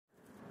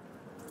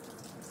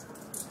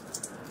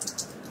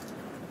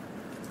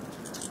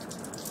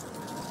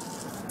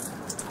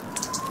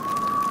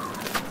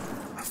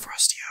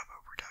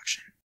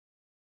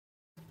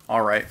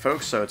Alright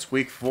folks, so it's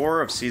week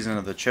 4 of Season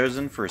of the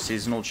Chosen for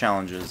seasonal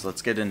challenges.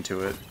 Let's get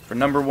into it. For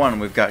number 1,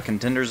 we've got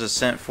Contenders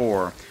Ascent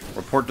 4.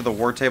 Report to the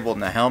war table in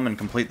the helm and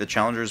complete the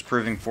Challengers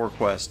Proving 4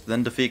 quest.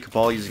 Then defeat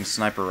Cabal using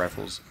sniper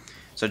rifles.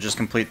 So just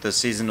complete the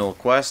seasonal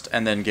quest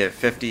and then get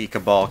 50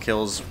 Cabal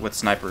kills with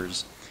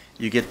snipers.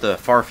 You get the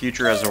Far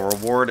Future as a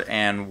reward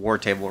and War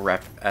Table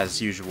rep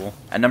as usual.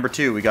 At number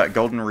 2, we got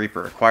Golden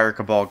Reaper. Acquire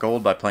Cabal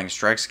gold by playing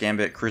Strikes,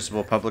 Gambit,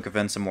 Crucible, Public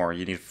Events, and more.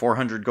 You need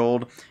 400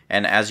 gold,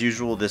 and as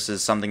usual, this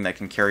is something that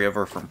can carry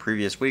over from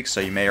previous weeks,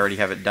 so you may already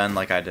have it done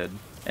like I did.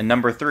 In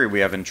number 3, we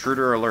have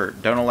Intruder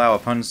Alert. Don't allow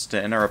opponents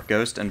to interrupt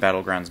Ghost and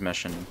Battlegrounds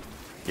mission.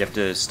 You have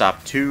to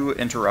stop 2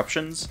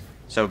 interruptions,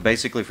 so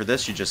basically for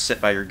this, you just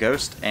sit by your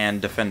Ghost and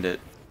defend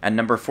it. At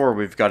number 4,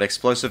 we've got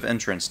Explosive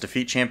Entrance.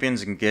 Defeat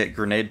champions and get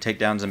grenade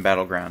takedowns in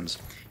Battlegrounds.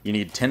 You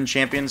need 10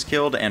 champions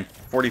killed and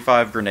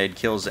 45 grenade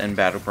kills in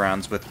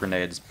Battlegrounds with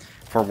grenades.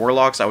 For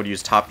Warlocks, I would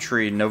use Top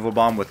Tree Nova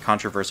Bomb with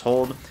Controverse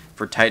Hold.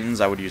 For Titans,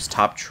 I would use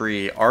Top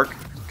Tree Arc,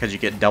 because you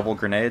get double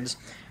grenades.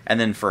 And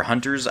then for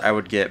Hunters, I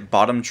would get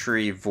Bottom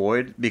Tree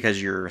Void, because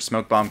your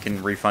Smoke Bomb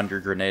can refund your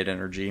grenade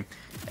energy.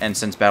 And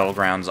since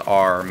Battlegrounds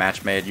are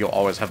match-made, you'll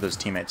always have those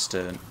teammates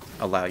to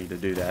allow you to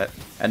do that.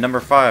 At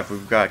number 5,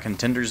 we've got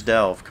Contenders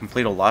Delve.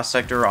 Complete a Lost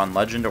Sector on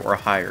Legend or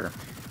higher.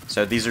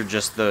 So these are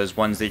just those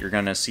ones that you're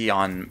going to see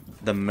on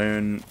the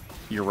Moon,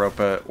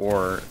 Europa,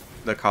 or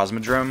the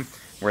Cosmodrome,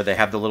 where they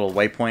have the little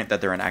waypoint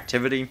that they're in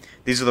activity.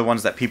 These are the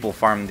ones that people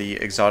farm the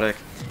exotic.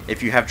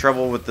 If you have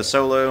trouble with the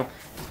solo,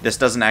 this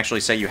doesn't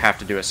actually say you have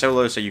to do it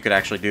solo, so you could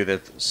actually do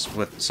this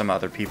with some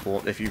other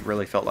people if you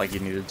really felt like you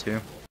needed to.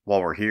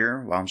 While we're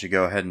here, why don't you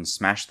go ahead and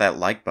smash that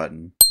like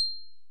button.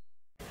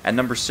 At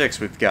number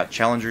 6, we've got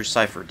Challenger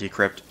Cypher.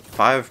 Decrypt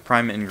 5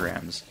 prime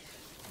engrams.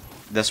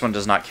 This one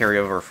does not carry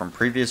over from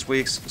previous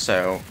weeks,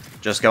 so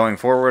just going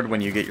forward,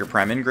 when you get your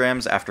prime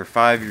engrams, after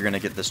 5, you're going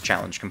to get this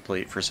challenge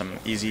complete for some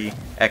easy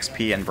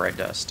XP and Bright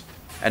Dust.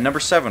 At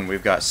number 7,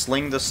 we've got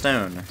Sling the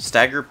Stone.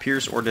 Stagger,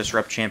 Pierce, or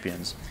Disrupt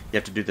champions. You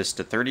have to do this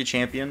to 30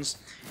 champions.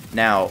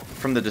 Now,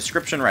 from the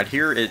description right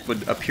here, it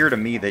would appear to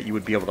me that you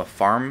would be able to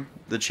farm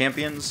the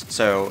champions,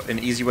 so an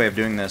easy way of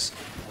doing this,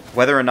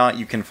 whether or not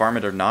you can farm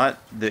it or not,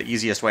 the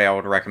easiest way I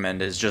would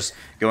recommend is just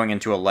going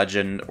into a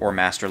Legend or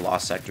Master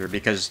Lost Sector,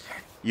 because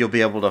you'll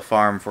be able to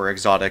farm for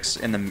exotics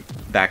in the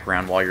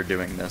background while you're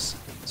doing this.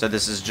 So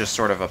this is just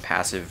sort of a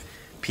passive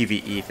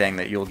PvE thing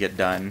that you'll get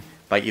done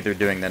by either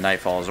doing the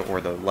Nightfalls or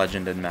the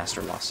Legend and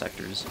Master Lost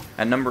Sectors.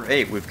 At number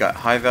 8, we've got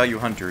High Value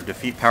Hunter.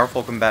 Defeat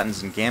powerful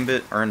combatants in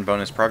Gambit, earn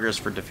bonus progress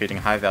for defeating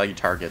high value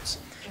targets.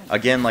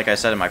 Again, like I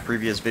said in my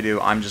previous video,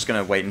 I'm just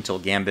going to wait until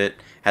Gambit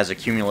has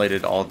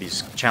accumulated all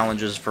these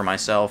challenges for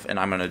myself, and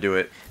I'm going to do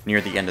it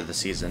near the end of the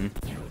season,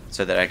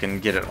 so that I can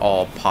get it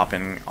all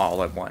popping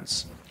all at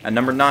once. At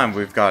number 9,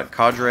 we've got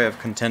Cadre of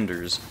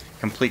Contenders.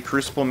 Complete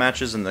Crucible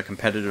matches in the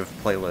competitive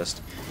playlist.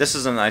 This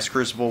is a nice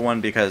Crucible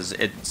one because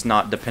it's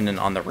not dependent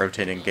on the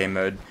rotating game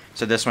mode,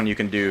 so this one you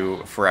can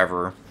do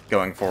forever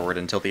going forward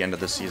until the end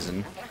of the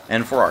season.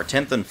 And for our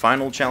 10th and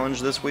final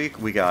challenge this week,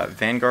 we got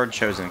Vanguard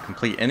Chosen.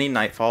 Complete any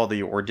Nightfall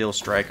the Ordeal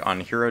Strike on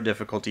Hero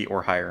difficulty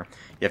or higher.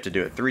 You have to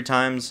do it 3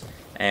 times,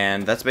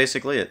 and that's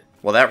basically it.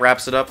 Well, that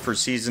wraps it up for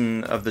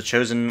Season of the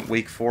Chosen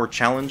Week 4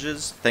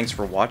 challenges. Thanks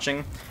for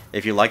watching.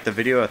 If you liked the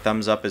video, a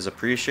thumbs up is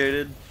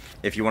appreciated.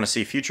 If you want to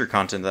see future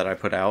content that I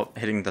put out,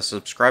 hitting the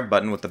subscribe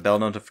button with the bell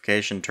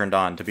notification turned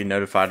on to be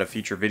notified of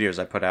future videos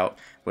I put out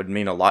would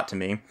mean a lot to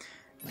me.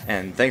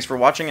 And thanks for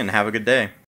watching, and have a good day.